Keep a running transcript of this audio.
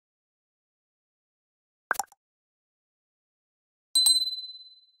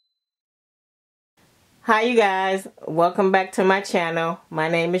Hi you guys, welcome back to my channel. My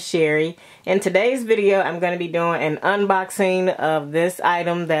name is Sherry. In today's video I'm going to be doing an unboxing of this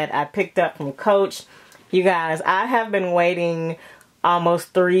item that I picked up from Coach. You guys, I have been waiting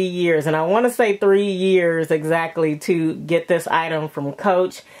almost 3 years, and I want to say 3 years exactly, to get this item from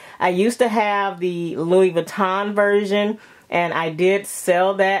Coach. I used to have the Louis Vuitton version, and I did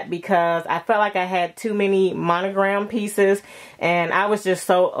sell that because I felt like I had too many monogram pieces, and I was just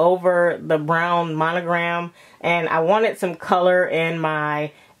so over the brown monogram, and I wanted some color in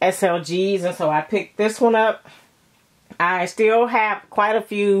my SLGs, and so I picked this one up. I still have quite a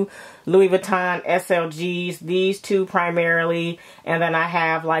few Louis Vuitton SLGs, these two primarily, and then I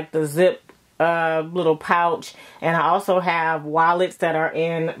have like the zip little pouch, and I also have wallets that are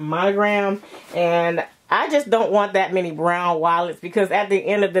in monogram, and I just don't want that many brown wallets because at the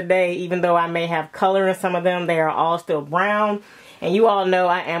end of the day, even though I may have color in some of them, they are all still brown. And you all know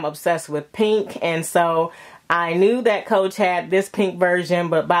I am obsessed with pink, and so I knew that Coach had this pink version,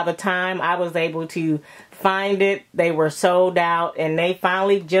 but by the time I was able to find it, they were sold out, and they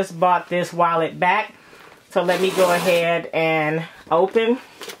finally just bought this wallet back. So let me go ahead and open.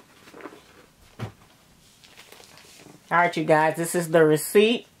 Alright you guys, this is the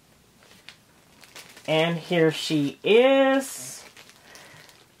receipt. And here she is.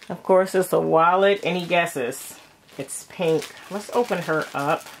 Of course, it's a wallet. Any guesses? It's pink. Let's open her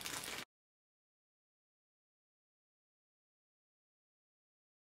up.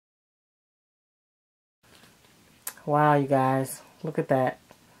 Wow, you guys. Look at that.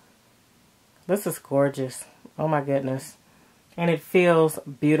 This is gorgeous. Oh my goodness. And it feels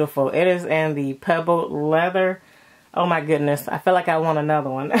beautiful. It is in the pebbled leather. Oh my goodness. I feel like I want another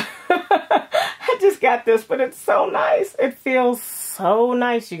one. Just got this, but it's so nice. It feels so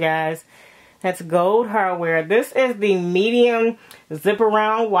nice, you guys. That's gold hardware. This is the medium zip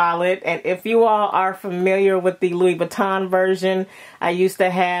around wallet, and if you all are familiar with the Louis Vuitton version, I used to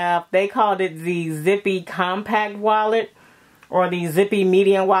have, they called it the zippy compact wallet or the zippy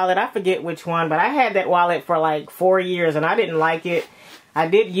medium wallet. I forget which one, but I had that wallet for like 4 years and I didn't like it. I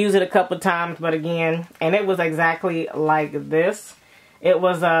did use it a couple of times, but again, and it was exactly like this. It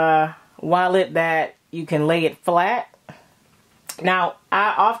was a wallet that you can lay it flat. Now,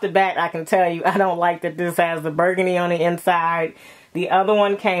 off the bat, I can tell you I don't like that this has the burgundy on the inside. The other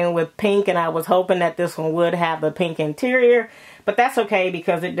one came with pink, and I was hoping that this one would have the pink interior, but that's okay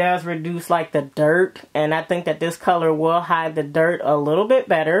because it does reduce like the dirt, and I think that this color will hide the dirt a little bit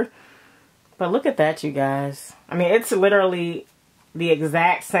better. But look at that, you guys. I mean, it's literally the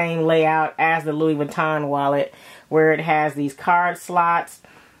exact same layout as the Louis Vuitton wallet, where it has these card slots.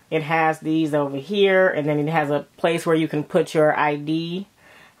 It has these over here, and then it has a place where you can put your ID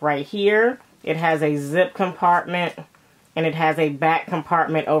right here. It has a zip compartment, and it has a back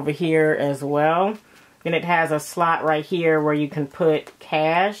compartment over here as well. Then it has a slot right here where you can put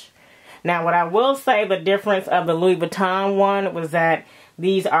cash. Now, what I will say, the difference of the Louis Vuitton one was that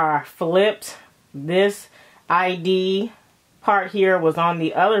these are flipped. This ID part here was on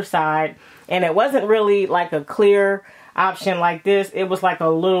the other side, and it wasn't really like a clear option like this. It was like a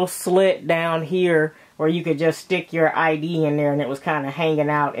little slit down here where you could just stick your ID in there, and it was kind of hanging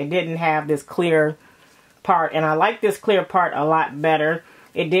out. It didn't have this clear part, and I like this clear part a lot better.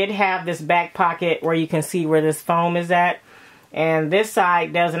 It did have this back pocket where you can see where this foam is at, and this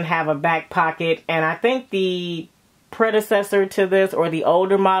side doesn't have a back pocket. And I think the predecessor to this, or the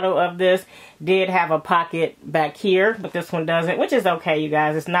older model of this, did have a pocket back here, but this one doesn't, which is okay, you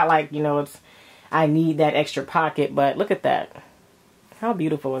guys. It's not like, you know, it's I need that extra pocket, but look at that. How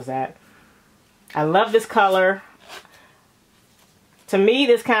beautiful is that? I love this color. To me,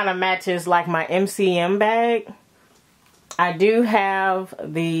 this kind of matches like my MCM bag. I do have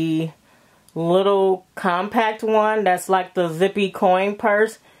the little compact one that's like the zippy coin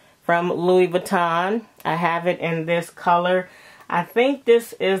purse from Louis Vuitton. I have it in this color. I think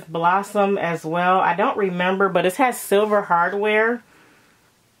this is Blossom as well. I don't remember, but it has silver hardware.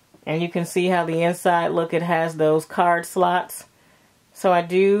 And you can see how the inside, look, it has those card slots. So I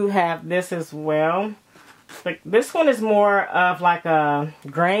do have this as well. But this one is more of like a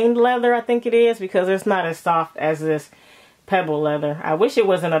grained leather, I think it is, because it's not as soft as this pebble leather. I wish it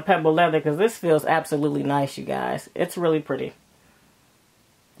wasn't a pebble leather because this feels absolutely nice, you guys. It's really pretty.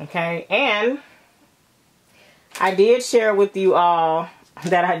 Okay, and I did share with you all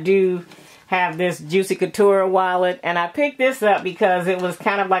that I do have this Juicy Couture wallet, and I picked this up because it was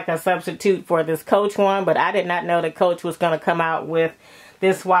kind of like a substitute for this Coach one, but I did not know that Coach was going to come out with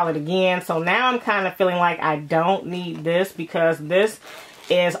this wallet again. So now I'm kind of feeling like I don't need this because this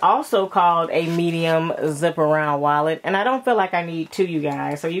is also called a medium zip around wallet, and I don't feel like I need two, you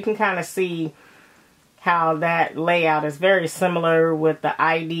guys. So you can kind of see how that layout is very similar with the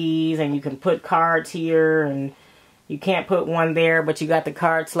IDs, and you can put cards here, and you can't put one there, but you got the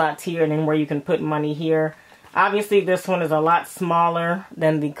card slots here, and then where you can put money here. Obviously, this one is a lot smaller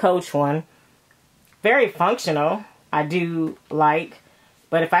than the Coach one. Very functional, I do like.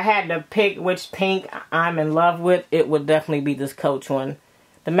 But if I had to pick which pink I'm in love with, it would definitely be this Coach one.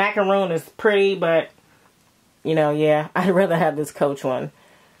 The macaroon is pretty, but, you know, yeah, I'd rather have this Coach one.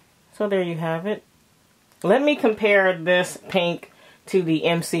 So there you have it. Let me compare this pink to the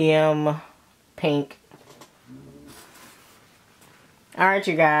MCM pink. Alright,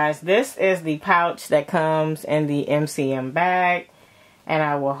 you guys, this is the pouch that comes in the MCM bag, and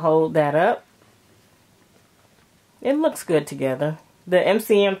I will hold that up. It looks good together. The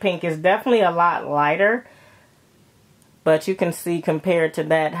MCM pink is definitely a lot lighter, but you can see compared to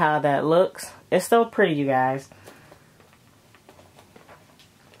that how that looks. It's so pretty, you guys.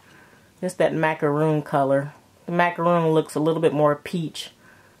 It's that macaroon color. The macaroon looks a little bit more peach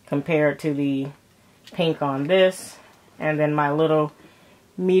compared to the pink on this. And then my little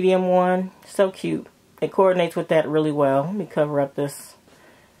medium one. So cute. It coordinates with that really well. Let me cover up this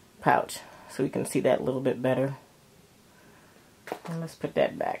pouch so we can see that a little bit better. And let's put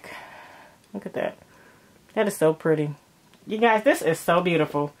that back. Look at that. That is so pretty. You guys, this is so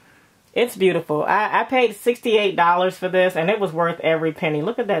beautiful. It's beautiful. I paid $68 for this, and it was worth every penny.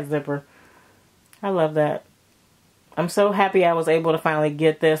 Look at that zipper. I love that. I'm so happy I was able to finally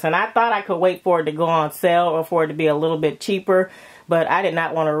get this. And I thought I could wait for it to go on sale or for it to be a little bit cheaper. But I did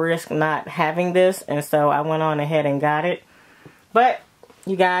not want to risk not having this. And so I went on ahead and got it. But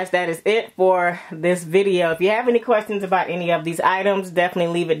you guys, that is it for this video. If you have any questions about any of these items,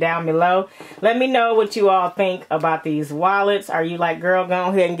 definitely leave it down below. Let me know what you all think about these wallets. Are you like, girl, go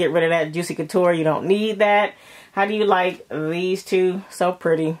ahead and get rid of that Juicy Couture. You don't need that. How do you like these two? So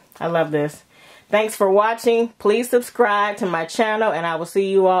pretty. I love this. Thanks for watching. Please subscribe to my channel, and I will see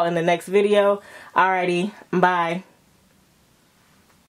you all in the next video. Alrighty, bye.